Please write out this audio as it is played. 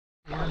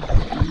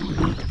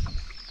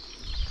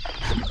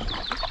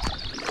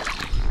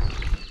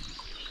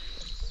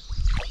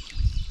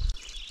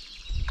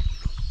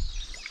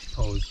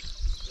Pose.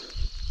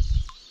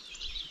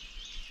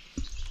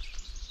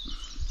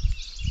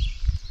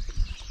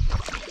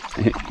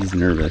 He's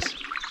nervous.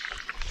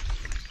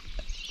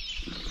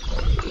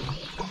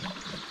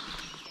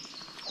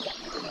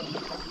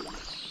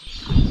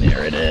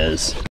 There it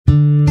is.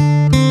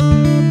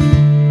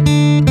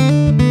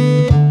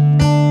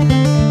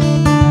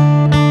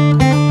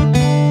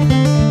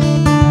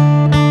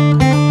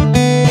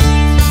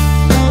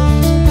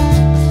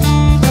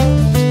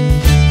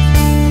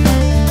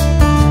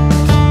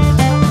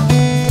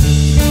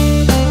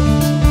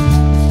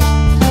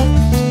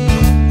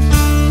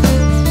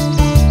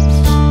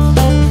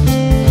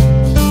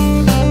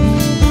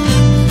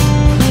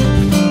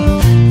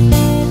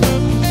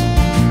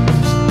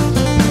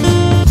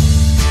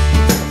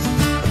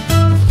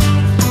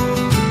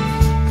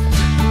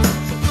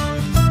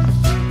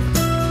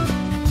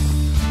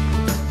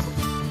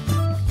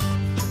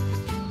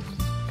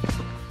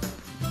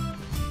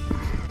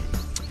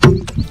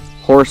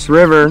 Horse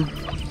River,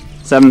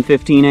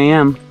 7:15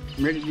 a.m.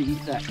 I'm ready to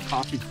eat that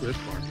coffee Cliff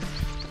Bar.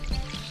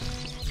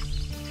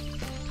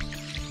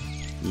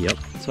 Yep,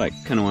 that's why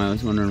I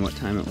was wondering what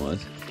time it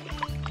was.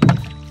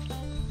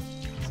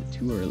 Is it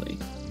too early?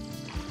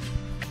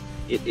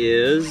 It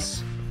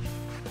is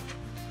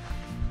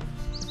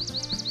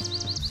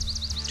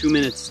 2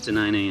 minutes to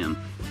 9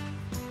 a.m.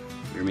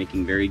 We're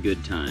making very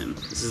good time.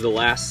 This is the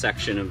last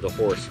section of the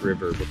Horse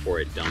River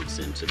before it dumps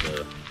into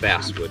the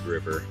Basswood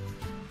River,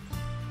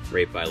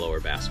 right by Lower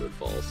Basswood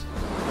Falls.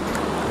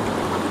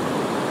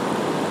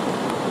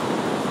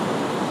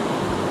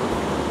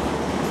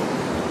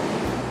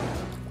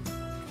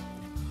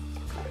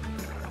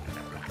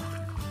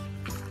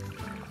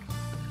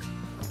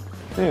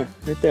 There,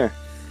 right there.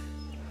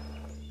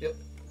 Yep.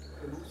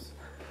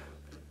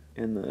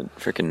 And the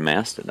frickin'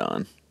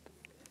 mastodon.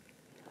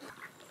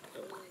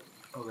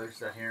 Oh, there's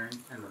the heron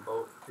and the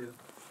boat too.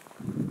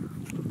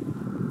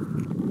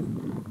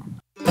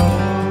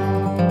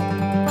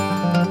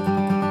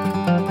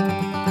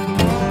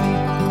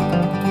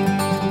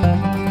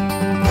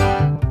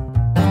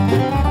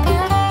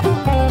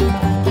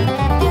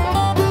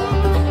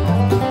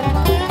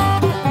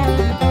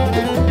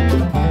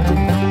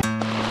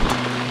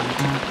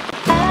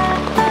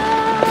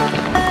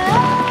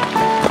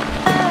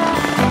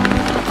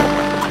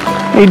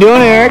 How you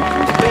doing, Eric?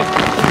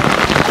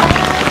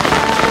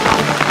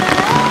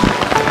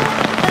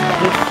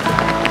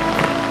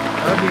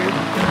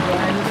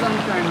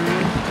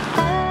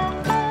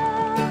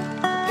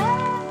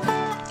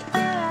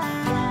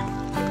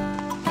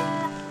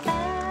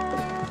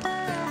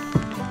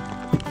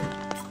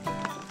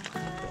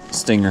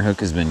 Stinger hook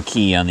has been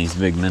key on these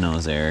big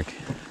minnows, Eric.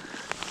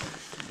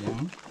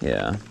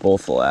 Yeah,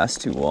 both the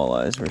last two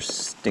walleyes were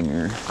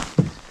stinger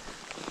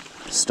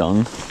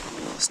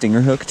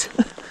hooked.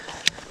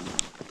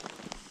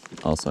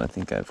 Also, I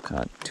think I've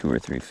caught 2 or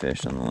 3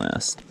 fish on the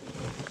last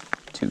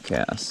 2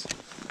 casts.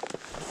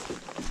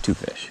 2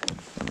 fish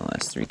on the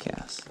last 3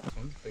 casts.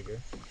 One's bigger.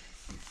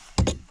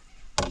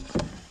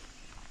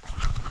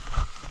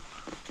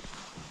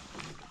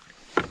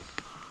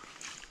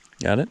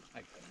 Got it?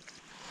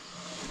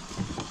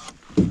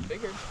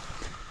 Bigger.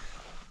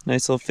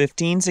 Nice little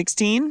 15,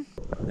 16.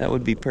 That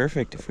would be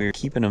perfect if we were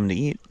keeping them to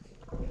eat.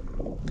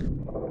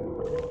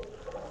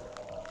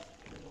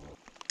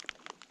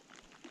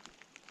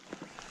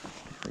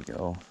 There we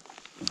go.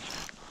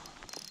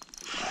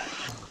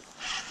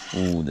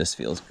 Ooh, this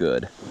feels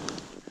good.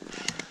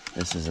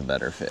 This is a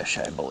better fish,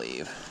 I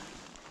believe.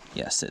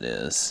 Yes, it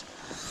is.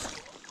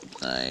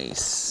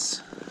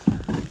 Nice.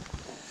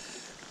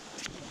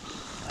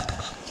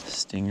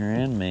 Stinger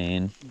and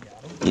main.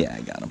 Yeah,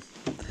 I got him.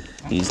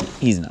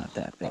 He's not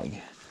that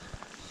big.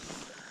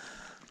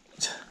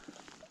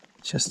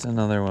 Just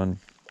another one.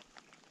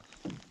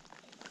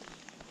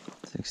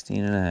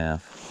 16 and a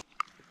half.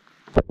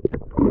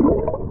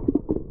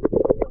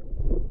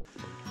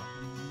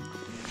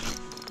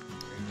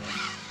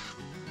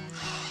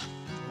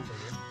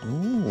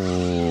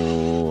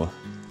 Ooh.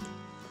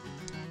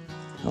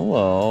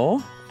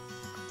 Hello.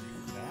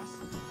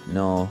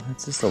 No,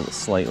 it's just a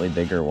slightly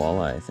bigger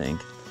walleye, I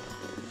think.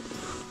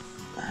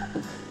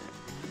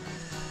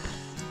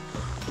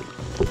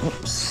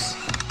 Oops.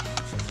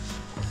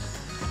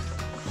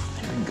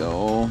 There we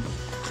go.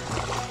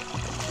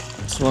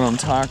 That's what I'm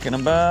talking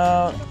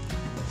about.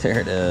 There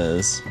it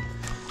is.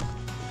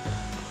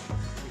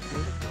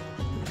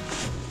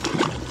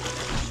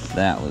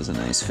 That was a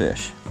nice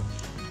fish.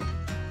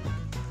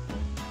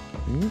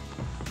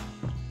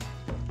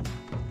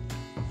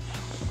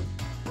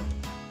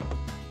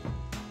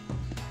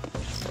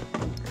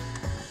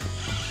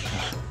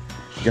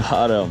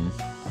 Got him.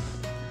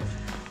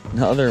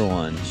 Another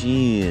one.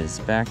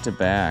 Jeez, back to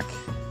back.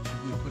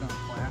 Should we put on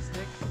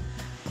plastic?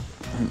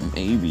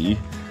 Maybe.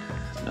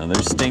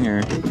 Another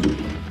stinger.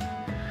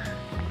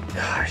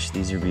 Gosh,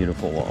 these are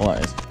beautiful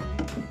walleyes.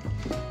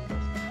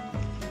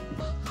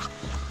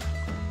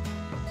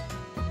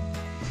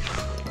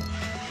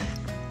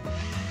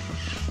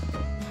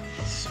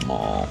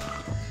 small.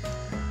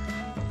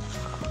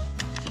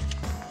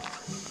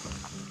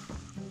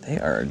 They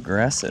are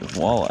aggressive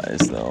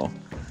walleyes, though.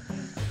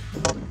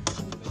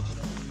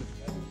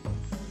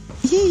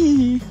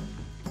 Yee!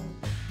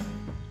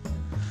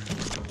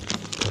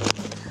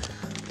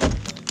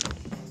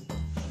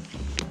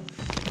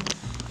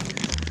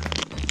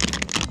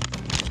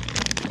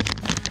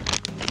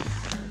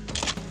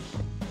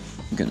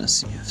 I'm gonna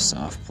see if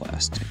soft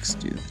plastics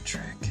do the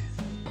trick.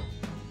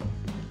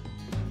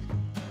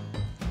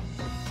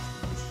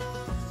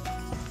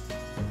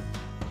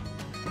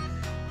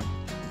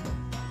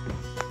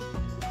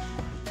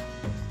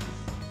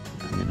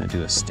 I'm gonna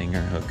do a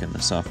stinger hook in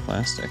the soft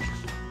plastic.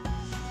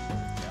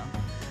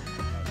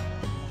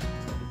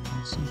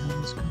 Let's see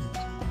how this goes.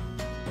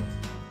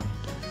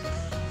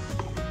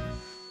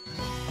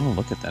 Oh,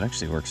 look at that,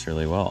 actually works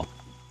really well.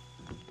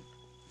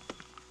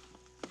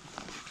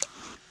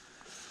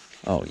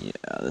 Oh yeah,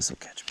 this will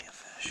catch me a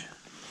fish.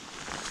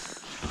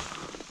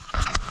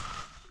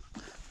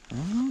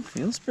 Oh,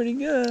 feels pretty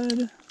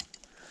good.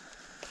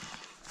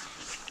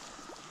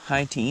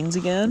 High teens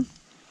again.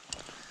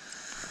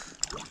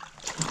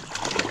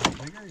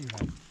 Bigger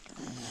even.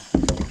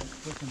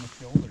 Flipping the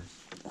shoulders.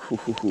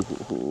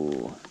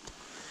 Ooh.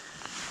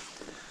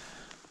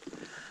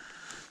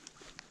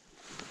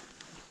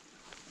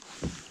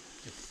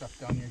 Just suck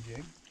down your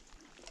jig.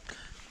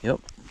 Yep.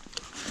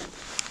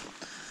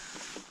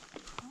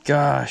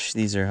 Gosh,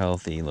 these are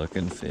healthy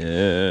looking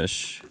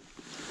fish.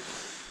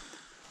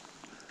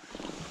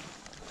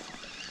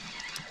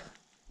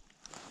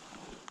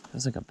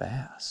 Feels like a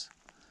bass.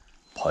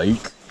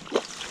 Pike.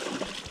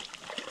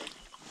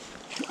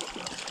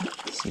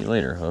 See you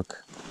later,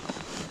 hook.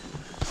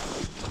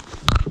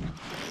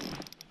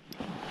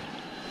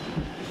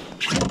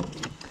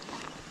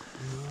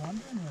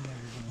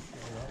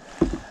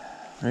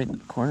 Right in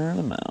the corner of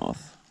the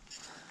mouth.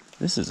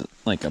 This is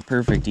like a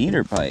perfect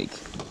eater pike.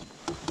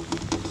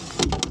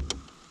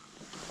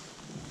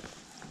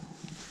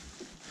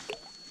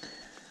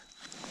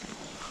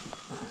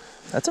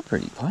 That's a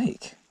pretty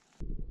pike.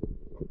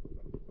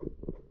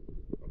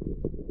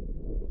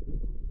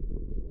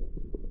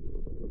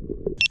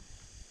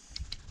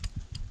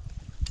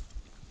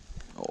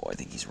 Oh, I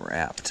think he's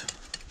wrapped.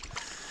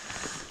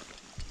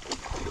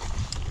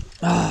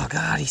 Oh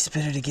God, he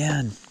spit it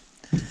again.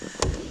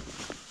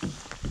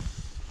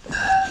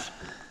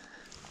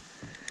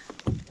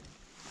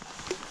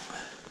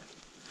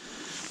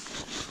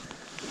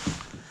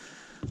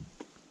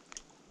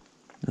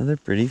 Another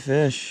pretty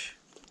fish.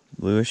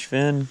 Bluish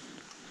fin.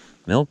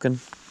 Milking.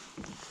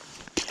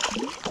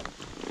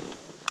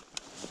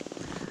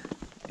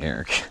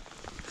 Eric.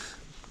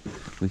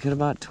 We could have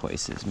bought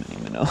twice as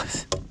many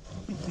minnows.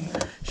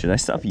 Should I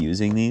stop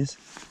using these?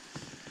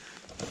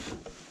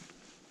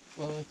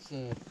 Well, it's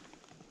a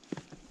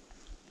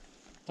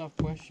tough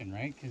question,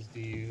 right? Because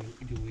do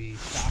we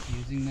stop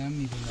using them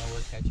even though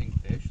we're catching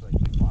fish? Like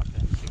we bought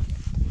them to...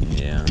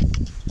 Yeah.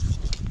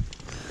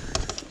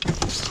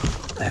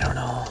 I don't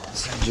know.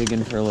 Stop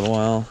jigging for a little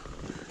while.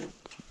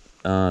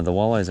 The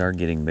walleyes are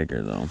getting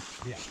bigger though.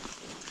 Yeah.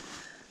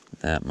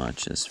 That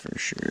much is for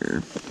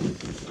sure.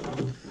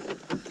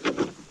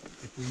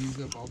 If we use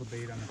up all the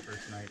bait on the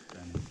first night,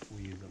 then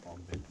we use up all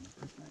the bait on the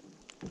first night.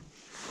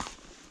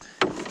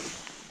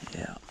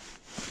 Yeah.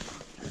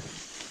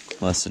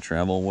 Less to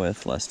travel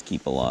with, less to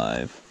keep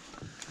alive.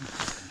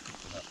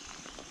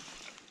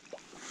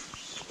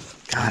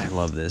 God, I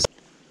love this.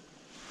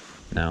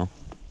 No.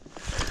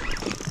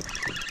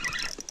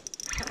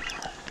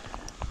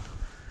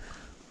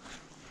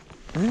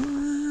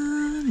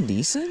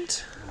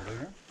 Decent.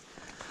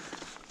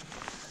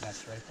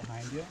 That's right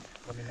behind you.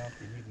 Let me know if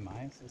you need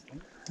my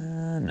assistance.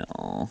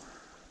 No.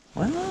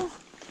 Well,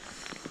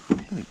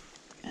 maybe.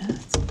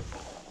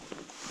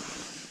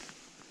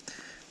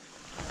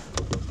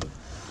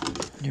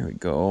 Here we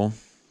go.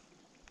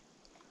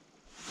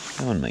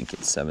 That one might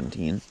get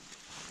 17.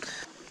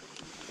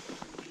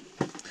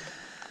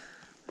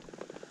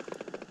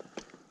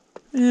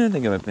 Yeah, I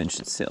think if I pinched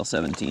it, sail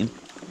 17.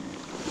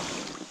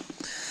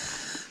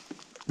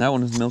 That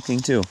one was milking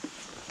too.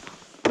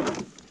 There's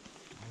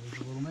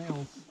the little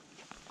males.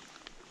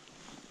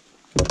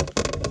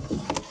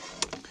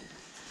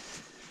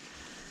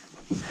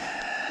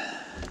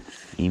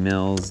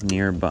 Females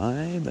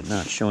nearby, but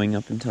not showing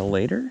up until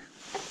later.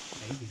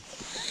 Maybe.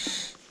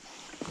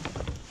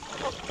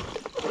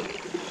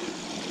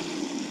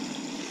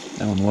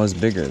 That one was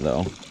bigger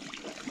though.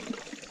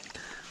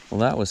 Well,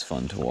 that was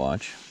fun to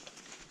watch.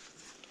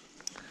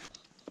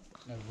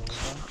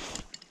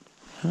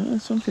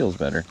 This one feels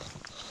better.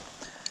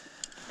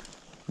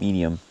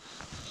 Medium.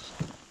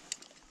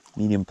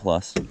 Medium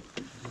plus.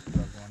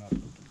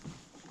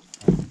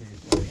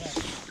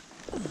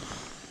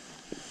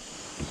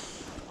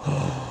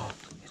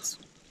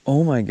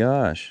 Oh my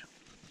gosh.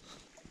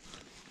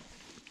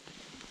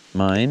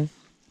 Mine?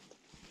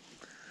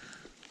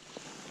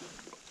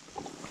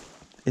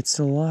 It's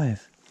still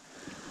alive.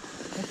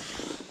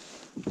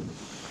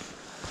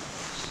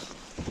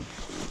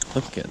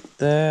 Look at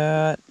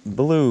that.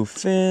 Blue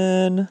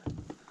fin.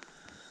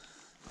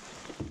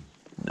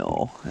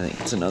 No, I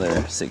think it's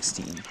another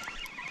 16.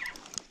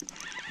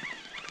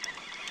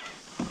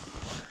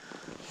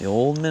 The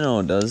old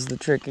minnow does the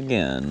trick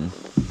again.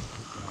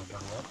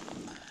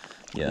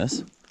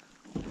 Yes.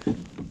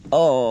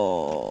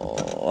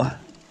 Oh.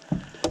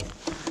 That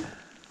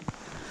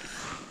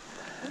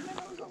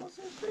minnow's almost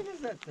as big as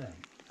that thing.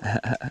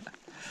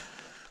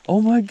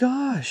 Oh my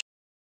gosh.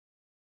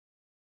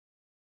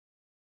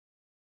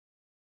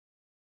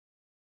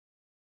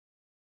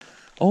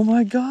 Oh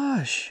my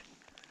gosh.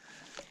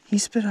 He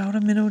spit out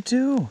a minnow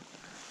too.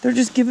 They're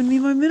just giving me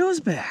my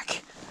minnows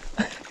back.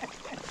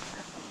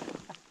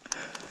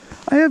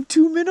 I have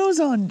 2 minnows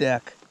on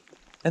deck.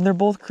 And they're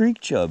both creek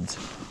chubs.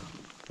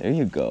 There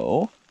you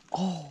go.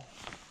 Oh.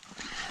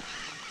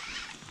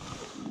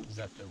 Is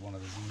that one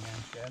of the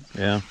Z-Man shads?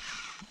 Yeah.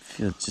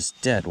 Feels just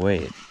dead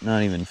weight.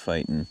 Not even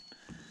fighting.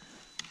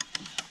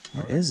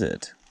 Where is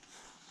it?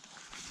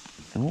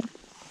 Nope.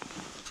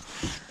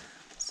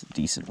 It's a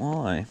decent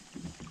walleye.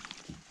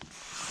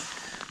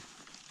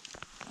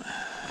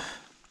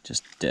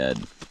 Just dead.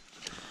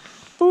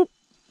 Boop.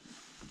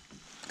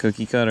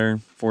 Cookie cutter,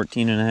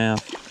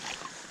 14.5.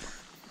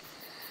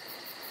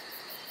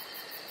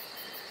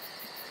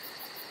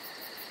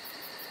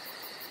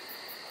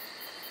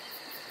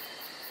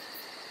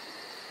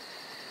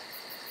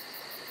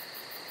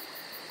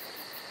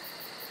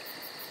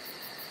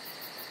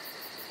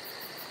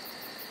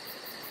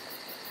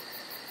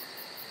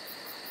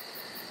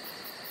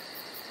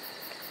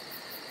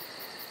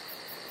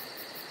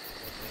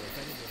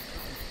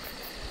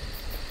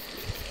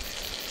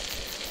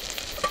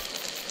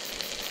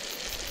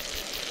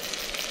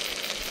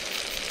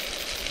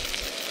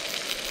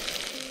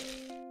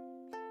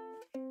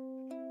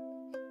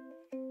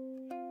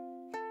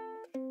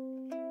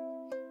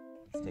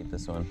 Let's take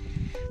this one.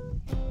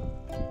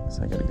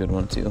 So I got a good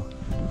one too.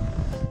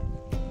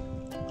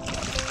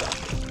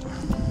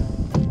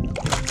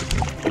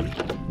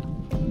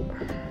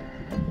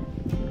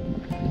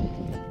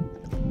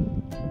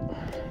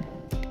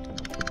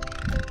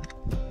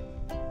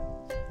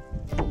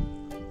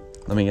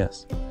 Let me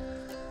guess.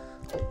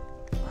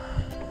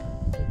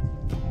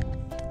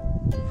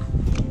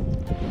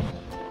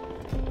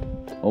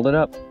 Hold it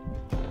up.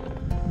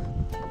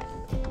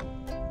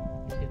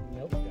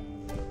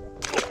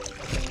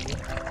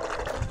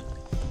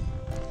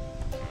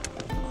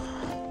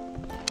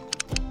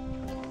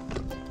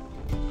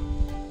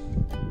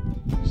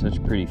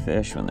 Such pretty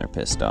fish when they're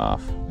pissed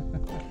off.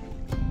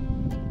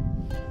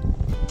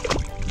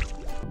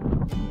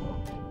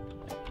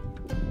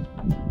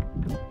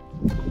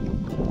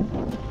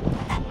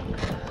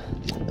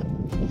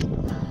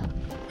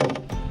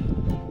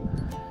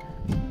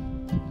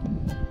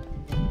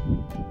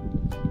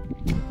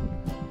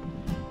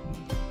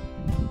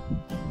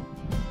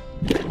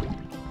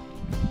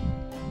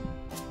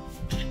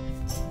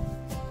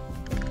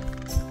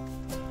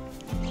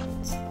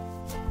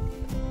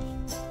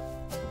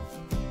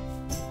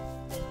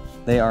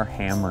 They are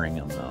hammering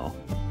them though.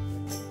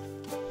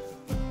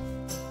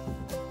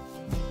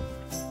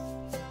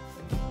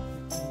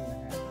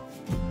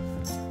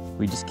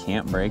 We just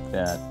can't break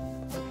that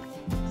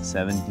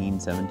 17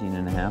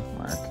 and a half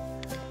mark.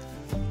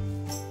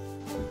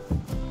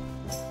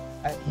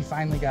 He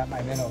finally got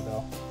my minnow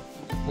though.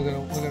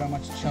 Look at how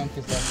much chunk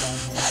is left on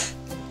here.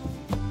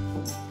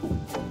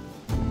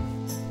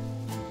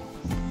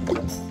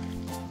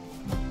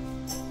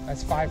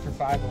 That's 5 for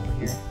 5 over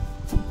here.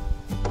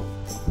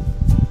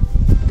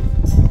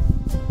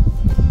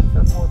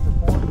 Or 4 for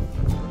 4.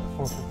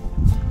 4 for 4.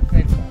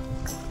 Maybe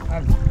 5. I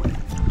don't know.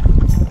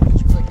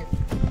 Just click it.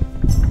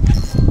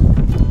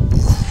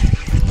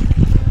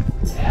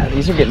 Yeah,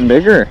 these are getting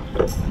bigger.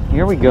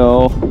 Here we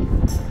go.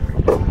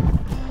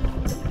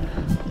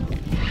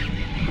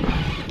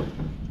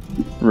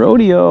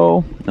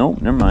 Rodeo.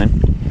 Nope, never mind.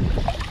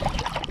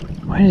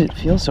 Why did it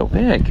feel so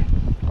big?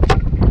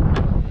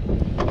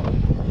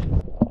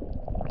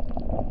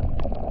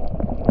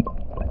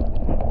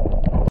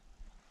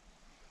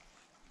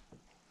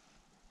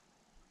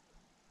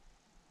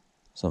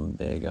 Something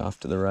big off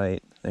to the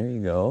right. There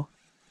you go.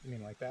 You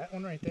mean like that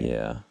one right there?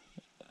 Yeah,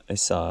 I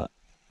saw it.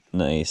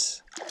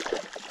 Nice.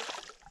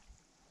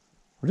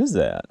 What is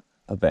that?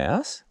 A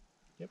bass?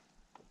 Yep.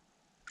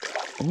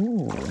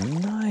 Ooh,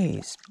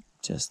 nice.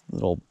 Just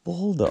little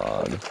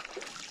bulldog.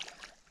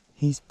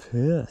 He's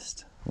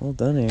pissed. Well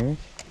done, Eric.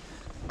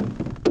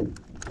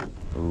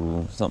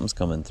 Ooh, something's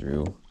coming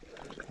through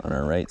on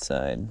our right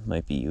side.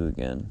 Might be you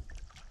again.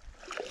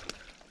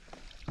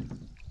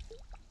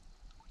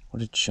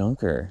 What a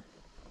chunker.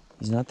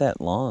 He's not that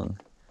long.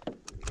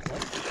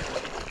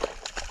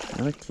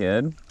 Not a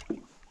kid.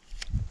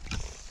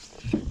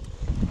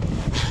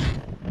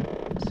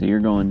 So you're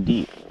going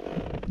deep.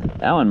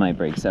 That one might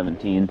break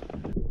 17.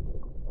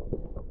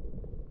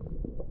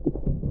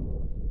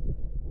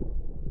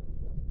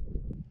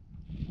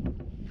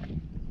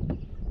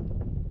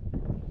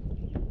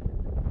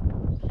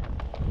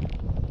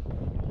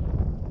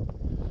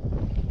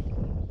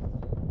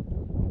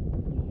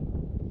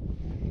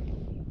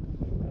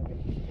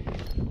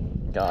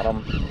 Got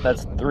him.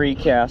 That's 3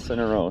 casts in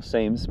a row,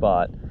 same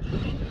spot.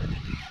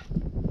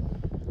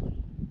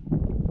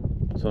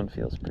 This one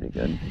feels pretty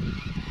good.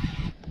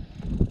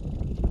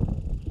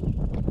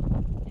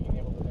 Being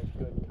able to make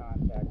good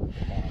contact with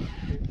the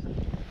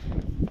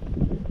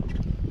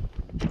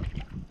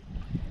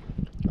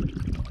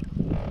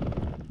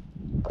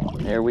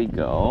bottom. There we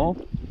go.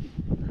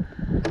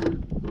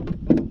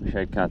 Wish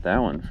I'd caught that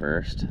one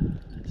first.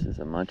 This is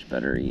a much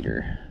better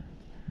eater.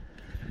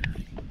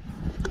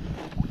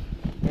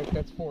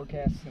 That's 4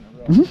 casts in a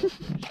row.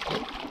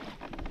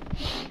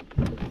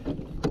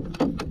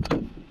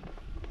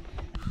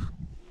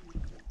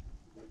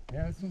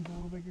 Yeah, this one's a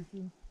little bigger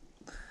too.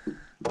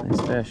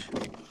 Nice fish.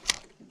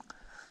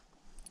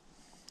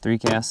 3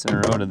 casts in a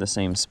row to the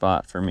same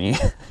spot for me.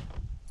 2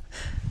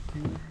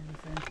 in the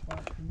same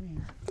spot for me.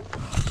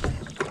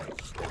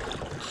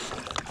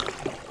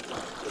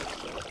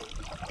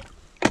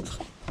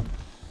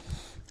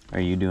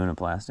 Are you doing a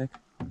plastic?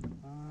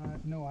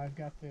 No, I've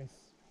got this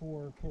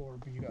 4 puller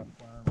beat up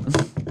worm.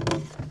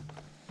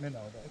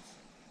 Minnow that's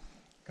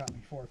got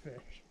me 4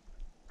 fish.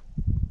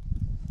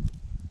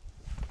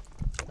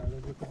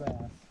 Started with the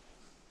bass.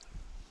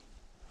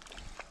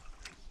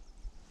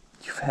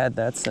 You've had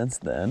that since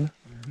then?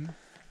 Mm-hmm.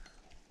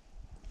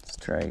 Let's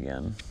try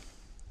again.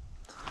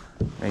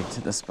 Right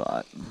to the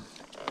spot.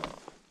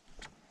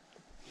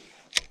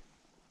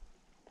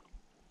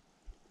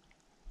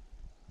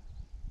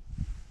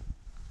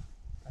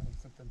 I think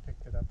something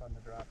picked it up on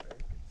the drop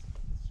bait.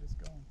 It's just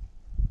going.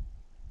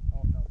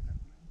 Oh no, never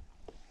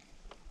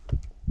mind.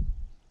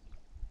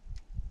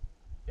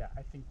 Yeah,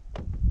 I think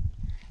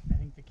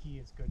the key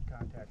is good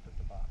contact with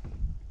the bottom.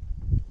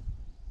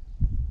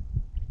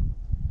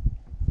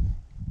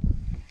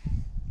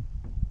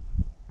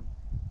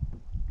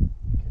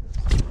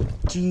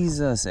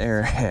 Jesus,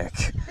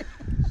 Eric.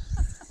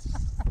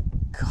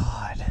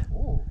 God.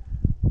 Oh,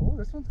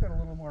 this one's got a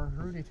little more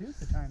rooty tooth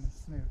to time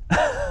its snoot.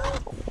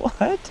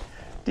 What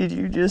did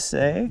you just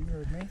say? You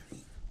heard me.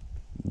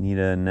 Need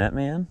a net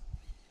man?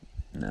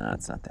 No,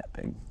 it's not that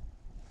big.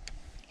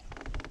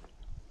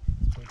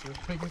 It's the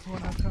biggest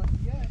one I've caught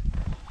yet.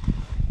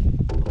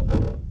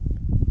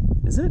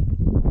 Is it?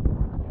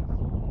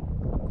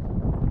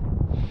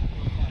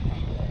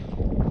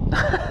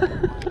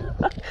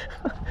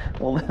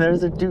 Well,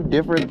 those are 2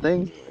 different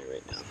things.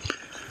 Right now.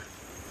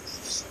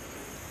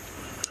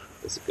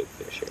 That's a good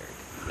fish, Eric.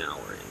 Now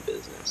we're in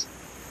business.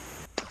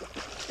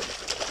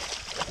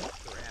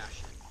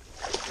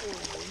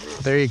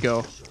 There you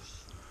go.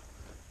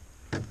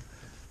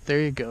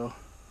 There you go.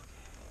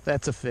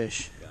 That's a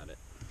fish. Got it.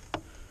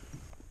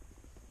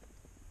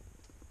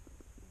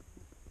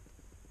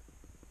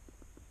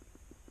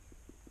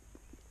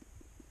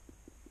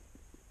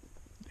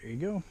 There you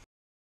go.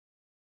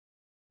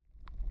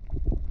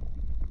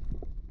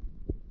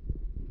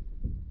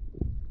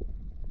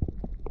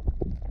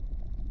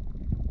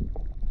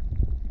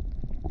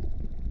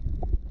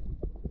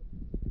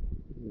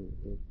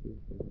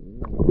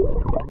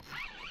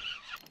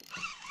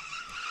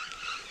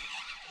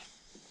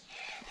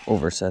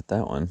 Overset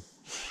that one.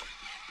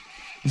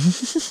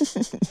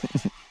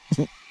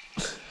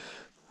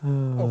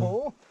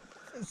 Oh,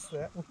 is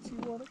that what you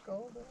want to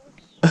call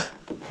that?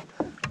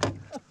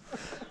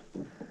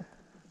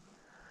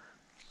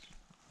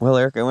 Well,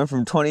 Eric, I went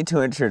from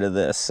 22-incher to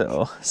this,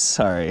 so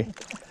sorry.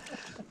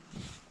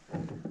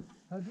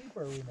 How deep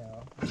are we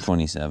now?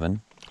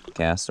 27.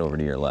 Cast over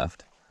to your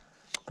left.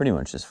 Pretty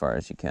much as far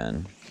as you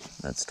can.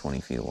 That's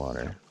 20 feet of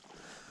water.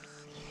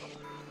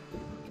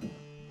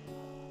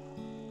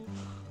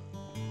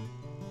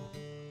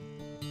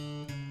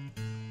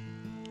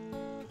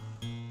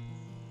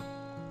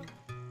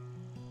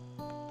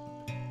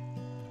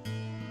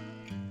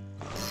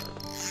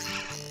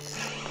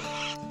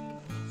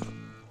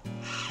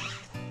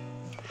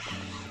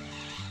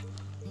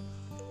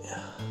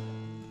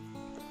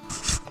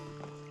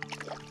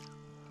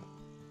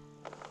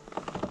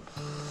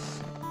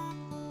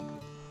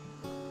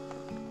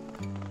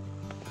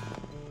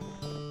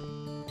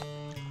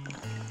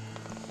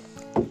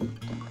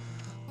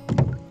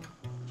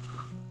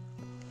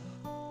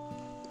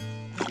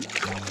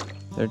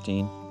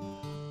 $13.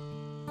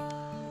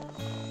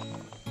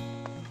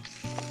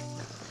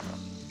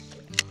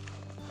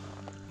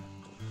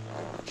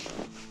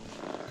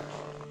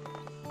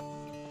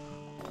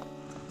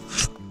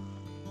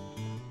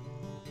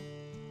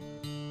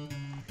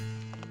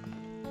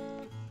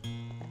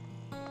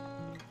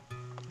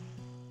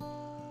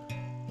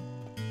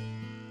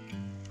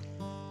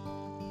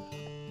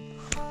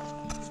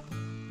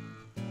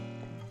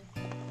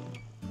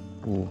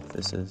 Ooh,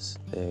 this is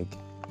big.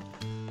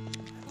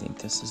 I think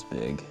this is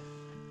big.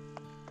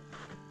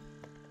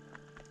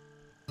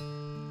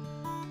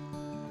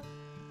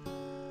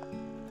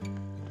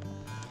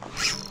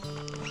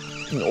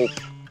 Nope.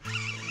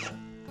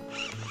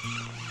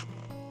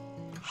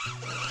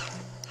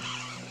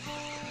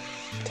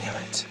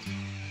 Damn it.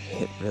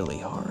 Hit really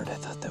hard. I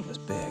thought that was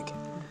big.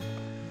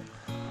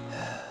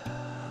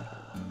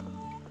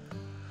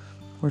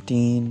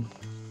 14.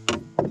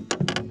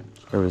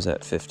 Or was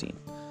that 15?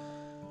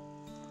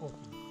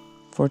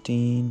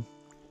 14.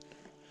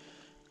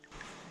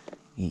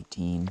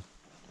 18.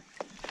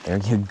 There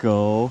you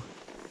go.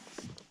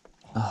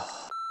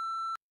 Oh.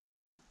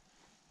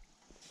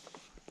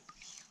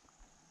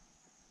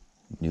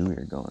 Knew we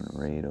were going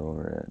right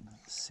over it.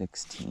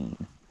 16.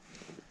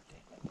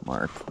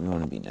 Mark, we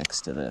want to be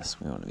next to this.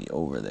 We want to be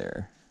over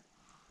there.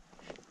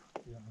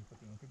 You want me to put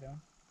the anchor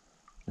down?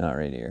 Not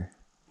right here.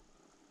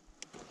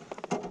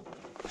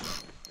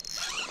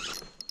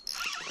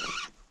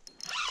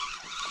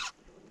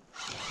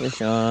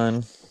 Fish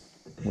on.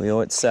 We owe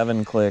it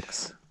 7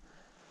 clicks.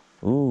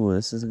 Ooh,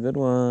 this is a good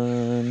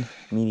one.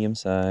 Medium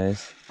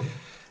size.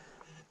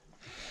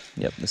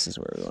 Yep, this is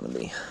where we want to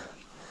be.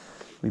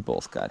 We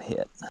both got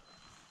hit.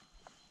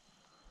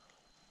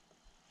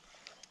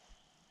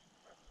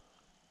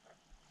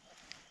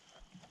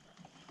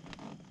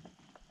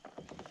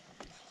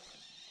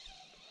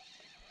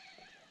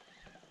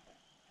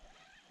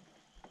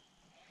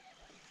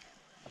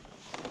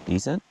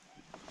 Decent?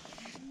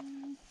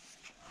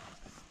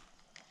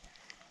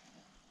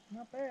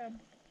 Not bad.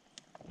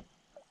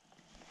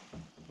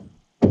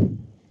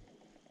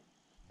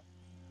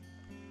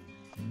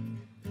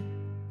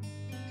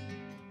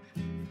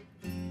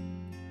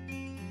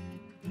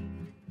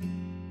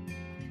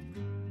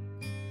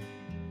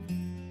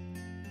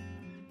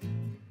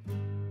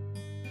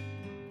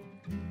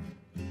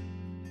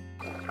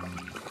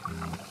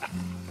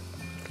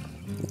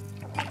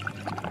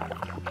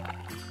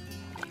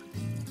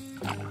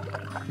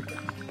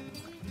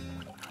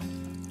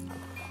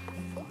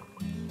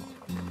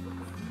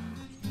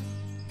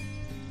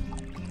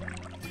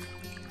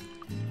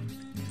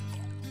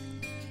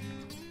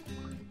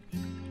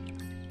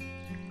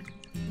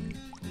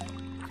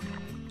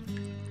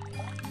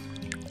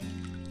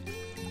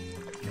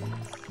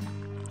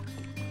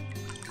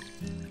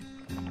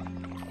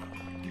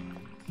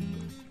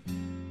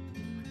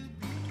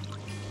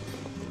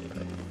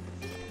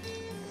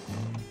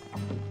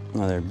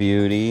 Another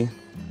beauty,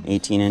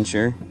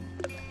 18-incher.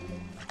 Did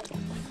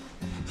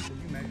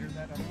you measure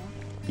that other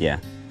one? Yeah,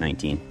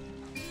 19.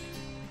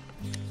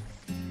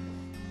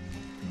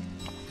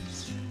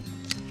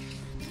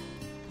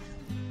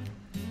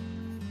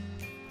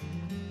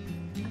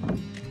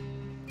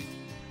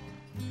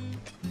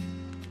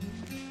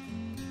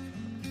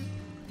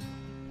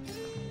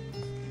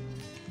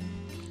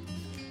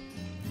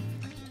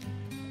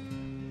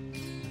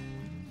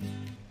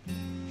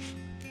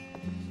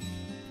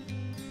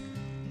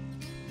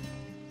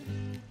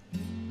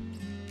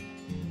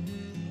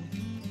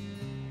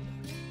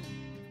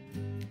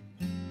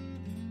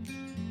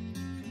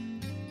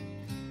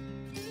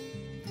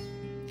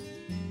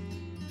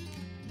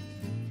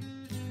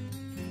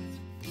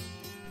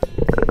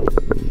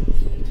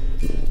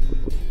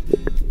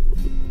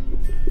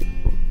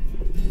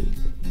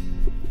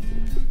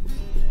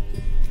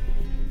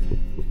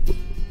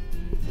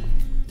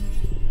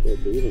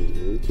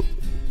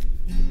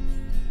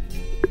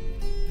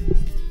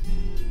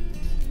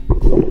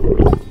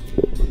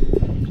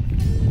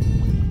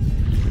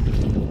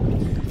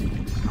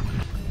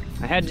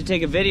 I had to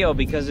take a video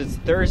because it's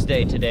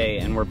Thursday today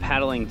and we're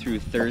paddling through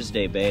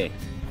Thursday Bay.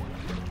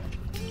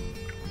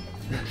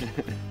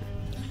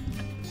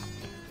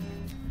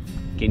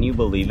 Can you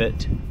believe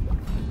it?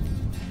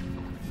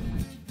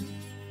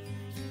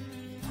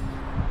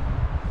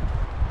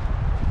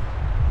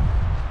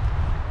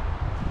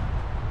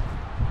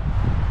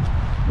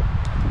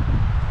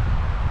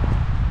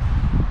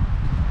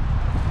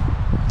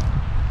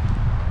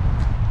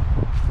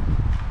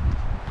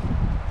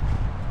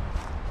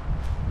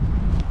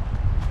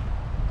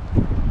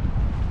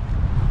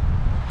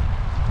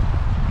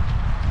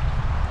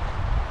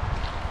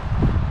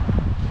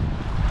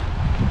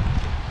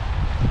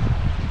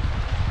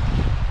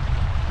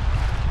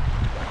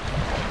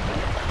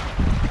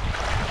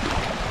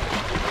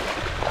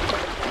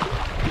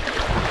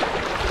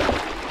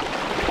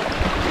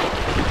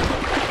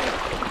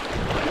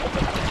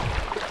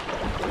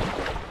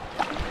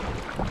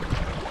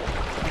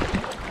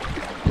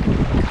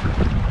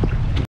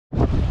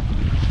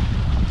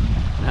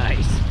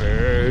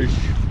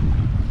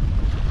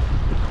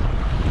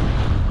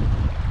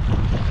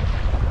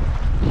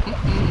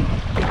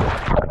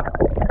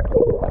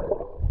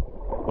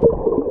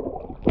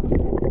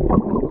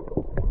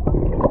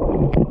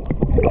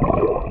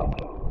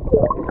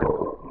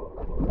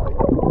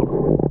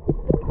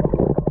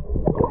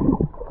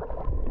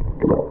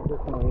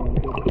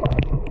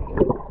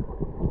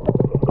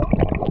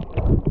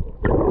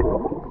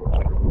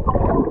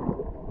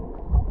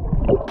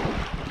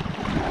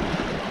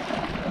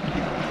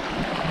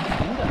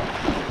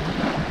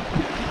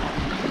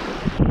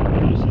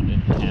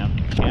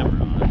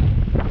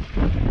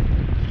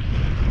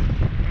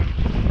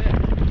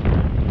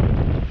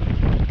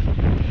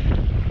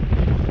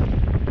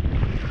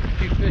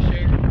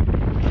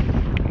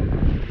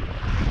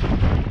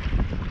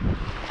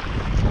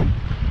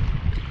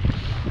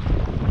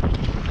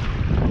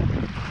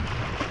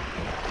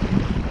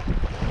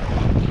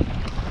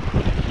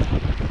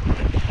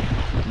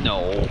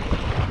 No.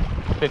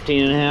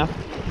 15 and a half?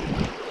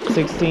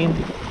 16?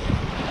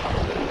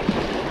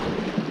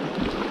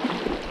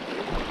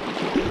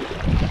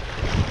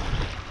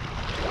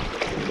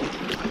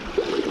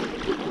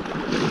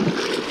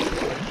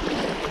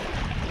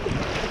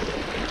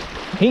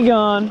 He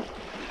gone.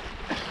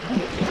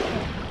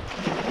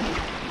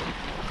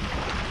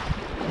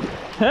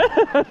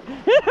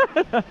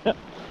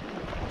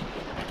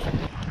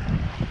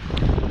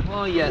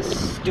 Oh, you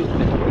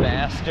stupid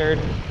bastard.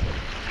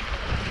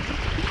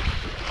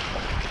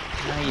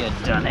 Now you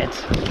done it.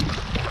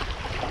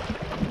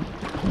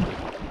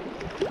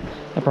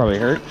 That probably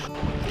hurt.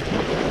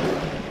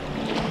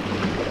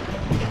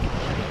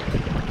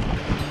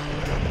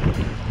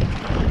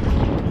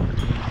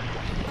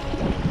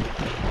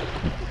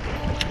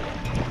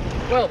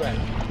 Well then,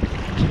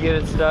 Did you get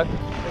it stuck?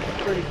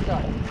 it's pretty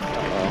stuck.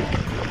 Uh-oh.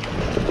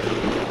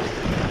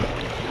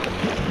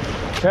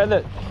 Try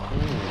the...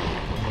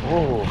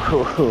 Ooh,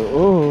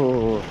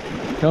 ooh,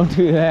 don't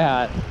do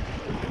that.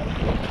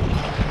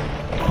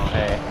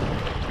 Hey.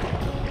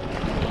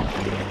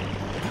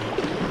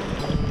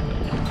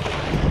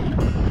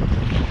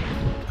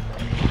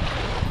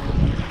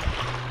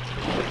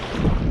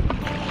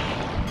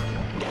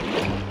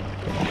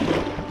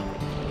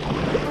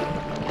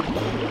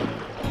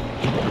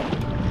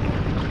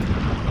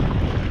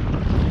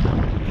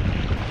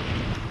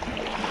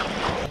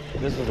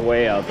 This is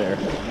way out there.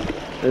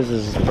 This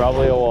is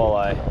probably a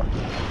walleye.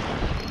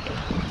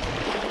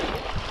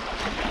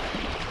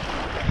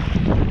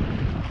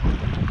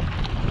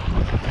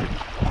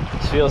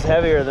 This feels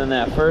heavier than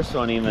that first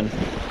one even.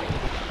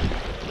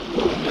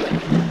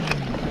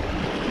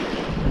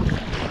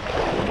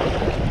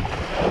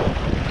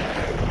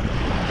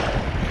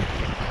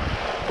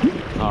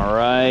 All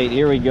right,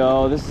 here we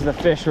go. This is the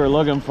fish we're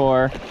looking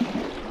for.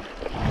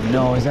 Oh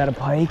no, is that a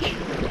pike?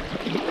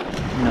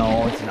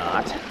 No, it's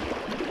not.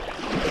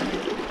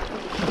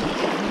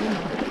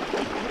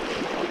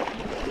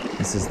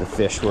 This is the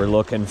fish we're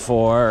looking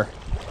for.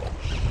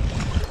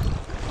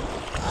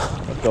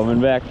 Coming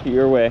back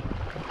your way.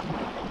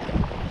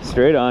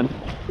 Straight on.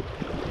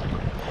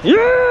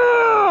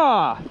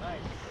 Yeah!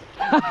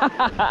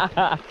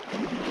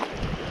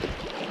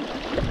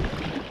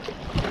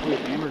 We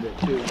hammered it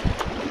too.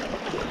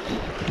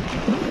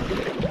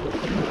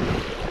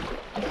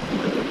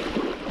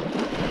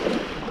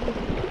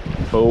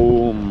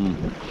 Boom.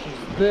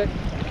 Thick.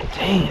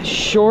 Dang, it's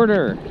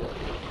shorter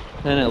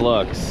than it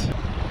looks.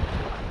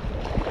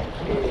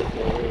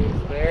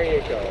 There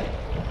you go.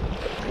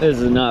 This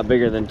is not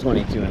bigger than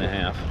 22 and a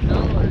half. No,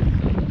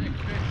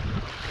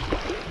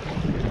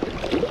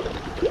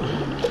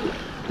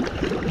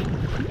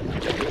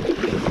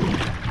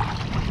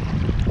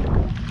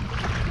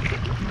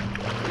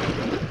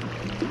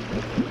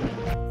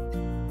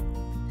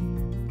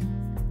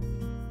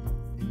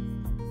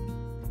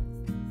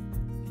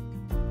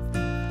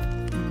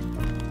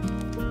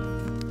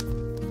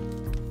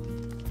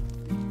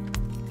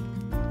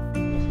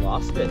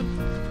 Lost it.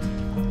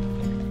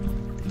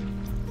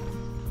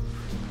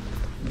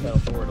 Fell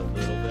forward a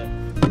little bit.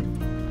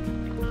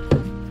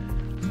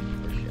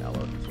 We're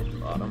shallow to the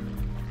bottom.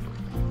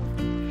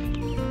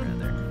 Right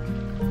there.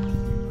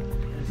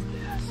 What is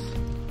this?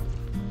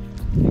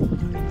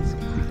 It's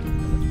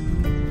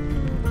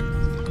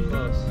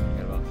close.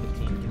 Got about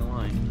 15 feet of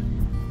line.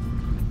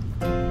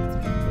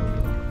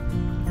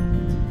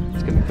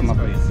 it's gonna come up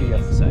Probably and a see us.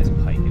 medium-sized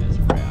pike and it's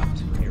wrapped.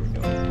 Here we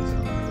go.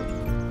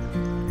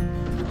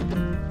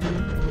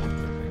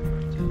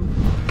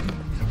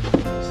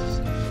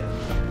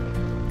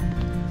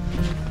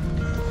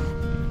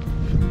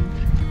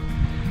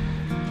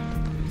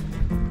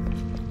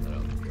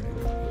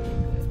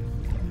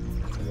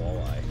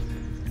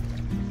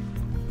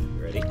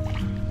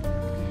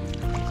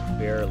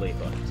 Barely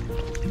hooked.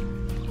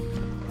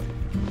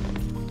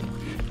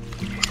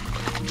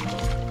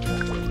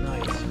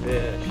 Nice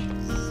fish.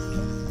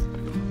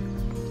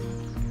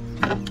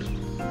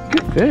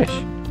 Good fish.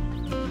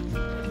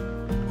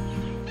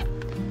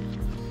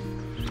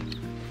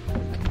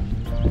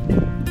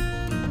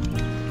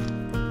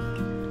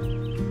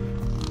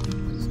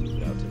 Scoop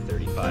it out to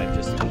 35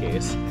 just in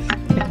case.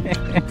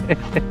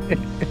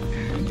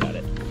 Got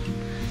it.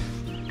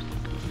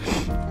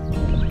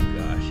 Oh my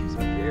gosh, he's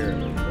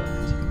barely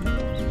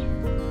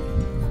hooked.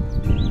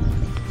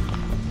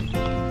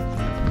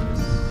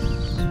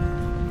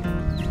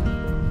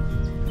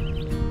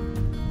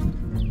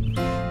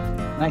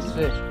 Nice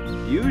fish.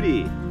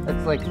 Beauty.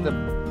 That's like the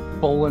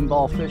bowling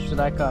ball fish that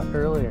I caught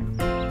earlier.